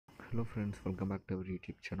Hello friends, welcome back to our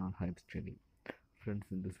YouTube channel Hyipsdaily. Friends,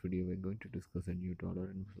 in this video we're going to discuss a new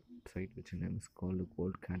dollar site which name is called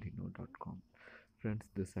goldcardano.com. Friends,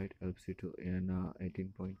 this site helps you to earn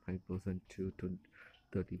 18.5% to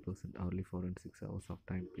 30% hourly for 6 hours of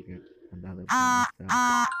time period, and the other plan is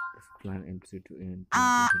that this plan helps you to earn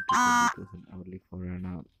 10% to 20% hourly for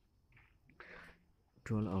an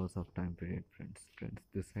 12 hours of time period. Friends,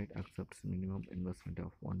 this site accepts minimum investment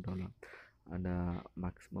of $1, and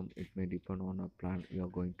maximum it may depend on a plan you are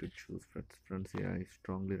going to choose. Friends, here I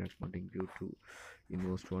strongly recommending you to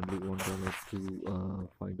invest only $1 to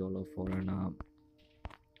 $5 for an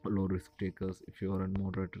low risk takers. If you are on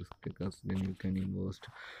moderate risk takers, then you can invest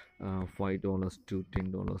 $5 to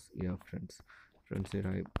 $10. Yeah, friends, here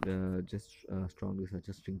I just strongly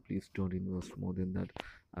suggesting please don't invest more than that,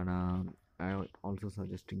 and I also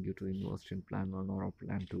suggesting you to invest in plan 1 or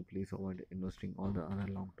plan 2. Please avoid investing all the other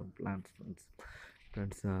long-term plans.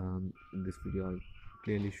 Friends, in this video I'll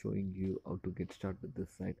clearly showing you how to get started with this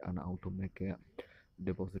site and how to make a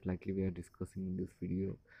deposit likely we are discussing in this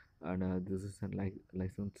video. And this is a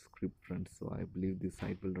license script, friends, so I believe this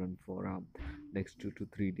site will run for next 2 to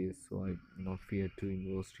 3 days, so I not fear to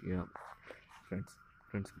invest here.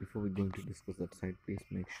 Friends, before we going to discuss that site, please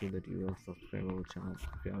make sure that you have subscribed our channel.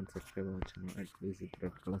 If you haven't subscribed our channel, please hit the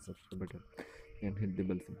red color subscribe button and hit the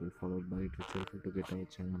bell symbol followed by it, which helpful to get our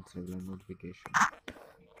channel's regular notification.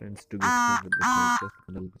 Friends, to get started with the site, just click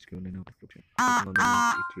on the link which given in our description. Clicking on the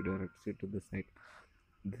link, it redirects you to the site.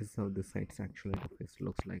 This is how the site's actual interface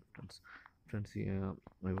looks like, friends. Here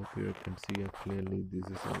I hope you can see here clearly. This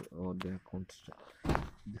is how the account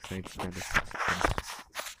the site statistics, friends.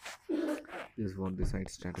 This is what the site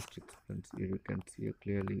statistics, friends. Here you can see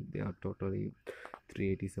clearly there are totally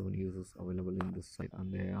 387 users available in this site,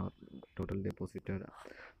 and they are total deposited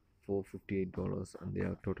 $458, and they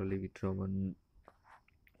are totally withdrawn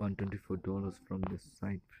 $124 from this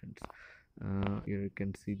site, friends. Here you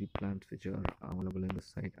can see the plans which are available in the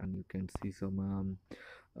site, and you can see some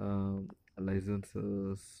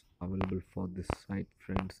licenses available for this site,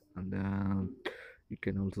 friends. And you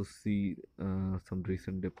can also see some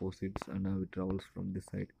recent deposits and withdrawals from this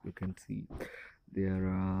site. You can see there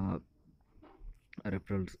are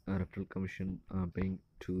referral commission paying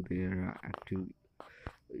to their active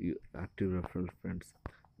referral, friends.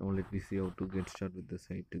 Now let me see how to get started with the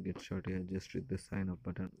site. To get started, just hit the sign up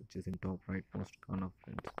button which is in top rightmost corner,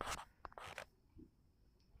 friends.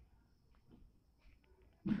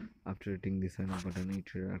 After hitting the sign up button, it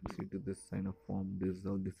redirects you to this sign up form. This is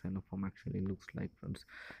how the sign up form actually looks like, friends.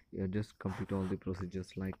 Yeah, just complete all the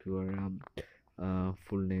procedures like your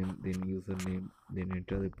full name, then username, then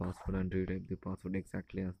enter the password and retype the password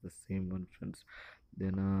exactly as the same one, friends.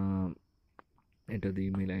 Then enter the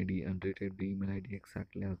email ID and retype the email ID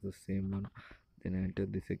exactly as the same one. Then enter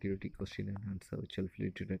the security question and answer, which will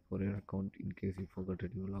help to recover your account in case you forgot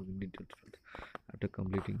your login details, friends. After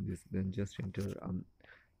completing this, then just enter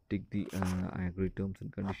tick the I agree terms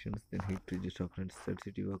and conditions, then hit register, friends. That's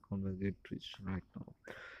it, your account will get registered right now.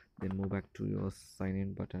 Then move back to your sign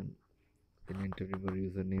in button, then enter your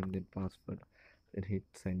username, then password, then hit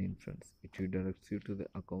sign in, friends. It redirects you to the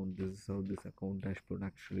account. This is how this account dashboard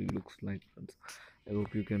actually looks like, friends. I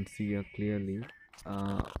hope you can see clearly.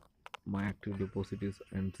 My active deposit is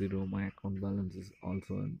and 0, my account balance is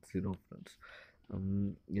also at 0, friends.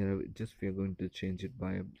 Yeah, just we are going to change it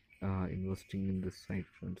by investing in this site,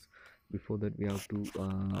 friends. Before that we have to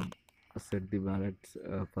set the wallets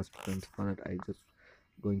first, friends. For that I just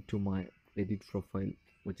going to my edit profile,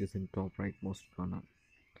 which is in top rightmost corner.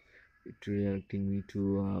 It redirecting me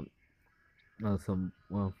to some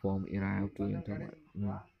form. Here I have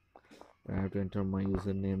to enter my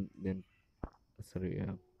username, then sorry,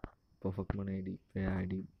 perfect money ID, pay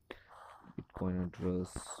ID, Bitcoin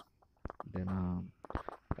address, then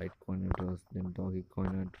Litecoin address, then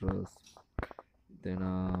Dogecoin address, then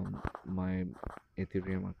my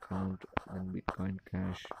Ethereum account, then Bitcoin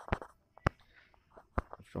Cash.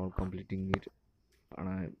 After all completing it, and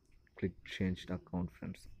I click change the account,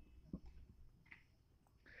 friends.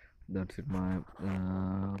 That's it, my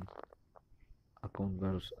account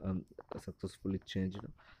was successfully changed.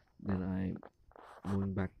 Then I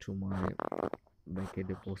moving back to my make a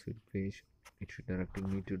deposit page. It should directing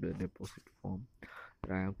me to the deposit form.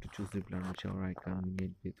 I have to choose the plan whichever I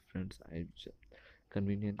convenient with, friends. I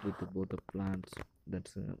convenient with both the plans.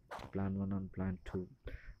 That's plan 1 and plan 2.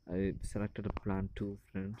 I selected a plan 2,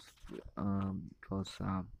 friends, because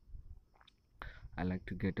I like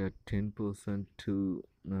to get a 10% to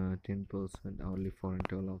 10% hourly for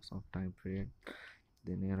 12 hours of time period.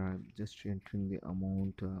 Then here I'm just entering the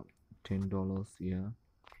amount $10 here.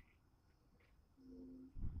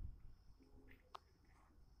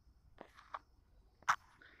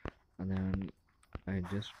 and then I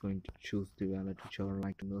just going to choose the wallet whichever I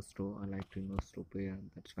like to invest to. I like to invest to pay, and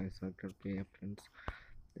that's why I selected pay, friends.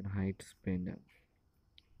 Then hide spend.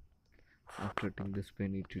 After hitting this pay,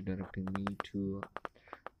 it directing me to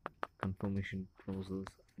confirmation process.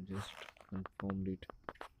 I just confirmed it.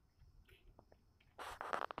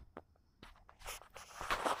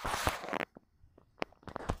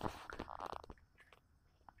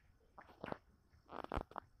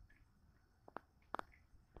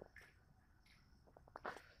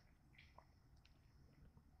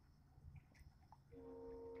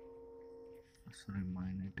 Sorry, my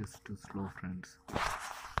net is too slow, friends.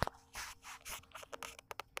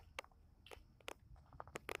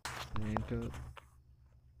 I enter.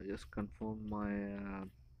 I just confirm my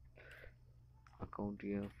account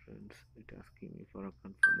here, friends. It asking me for a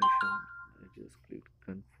confirmation. I just click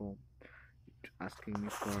confirm. It asking me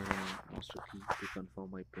for a master key to confirm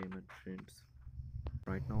my payment, friends.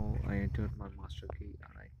 Right now I entered my master key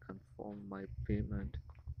and I confirm my payment.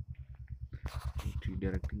 It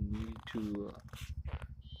redirecting me to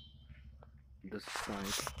this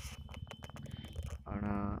site, and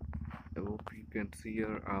I hope you can see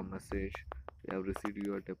here a message: you have received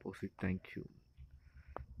your deposit, thank you.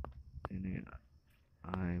 And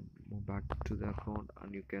I move back to the account,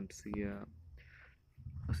 and you can see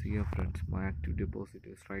here, friends, my active deposit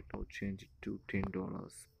is right now changed to $10.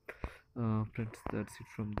 Friends, that's it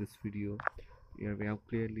from this video. Here we have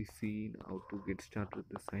clearly seen how to get started with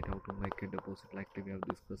the site, how to make a deposit like we have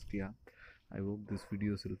discussed here. I hope this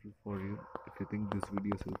video is helpful for you. If you think this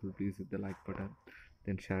video is helpful, please hit the like button,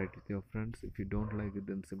 then share it with your friends. If you don't like it,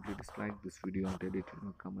 then simply dislike this video and tell it in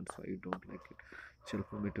your comments why you don't like it. It's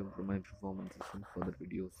helpful me to improve my performances in further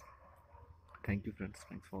videos. Thank you, friends.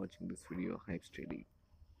 Thanks for watching this video. Hyipsdaily.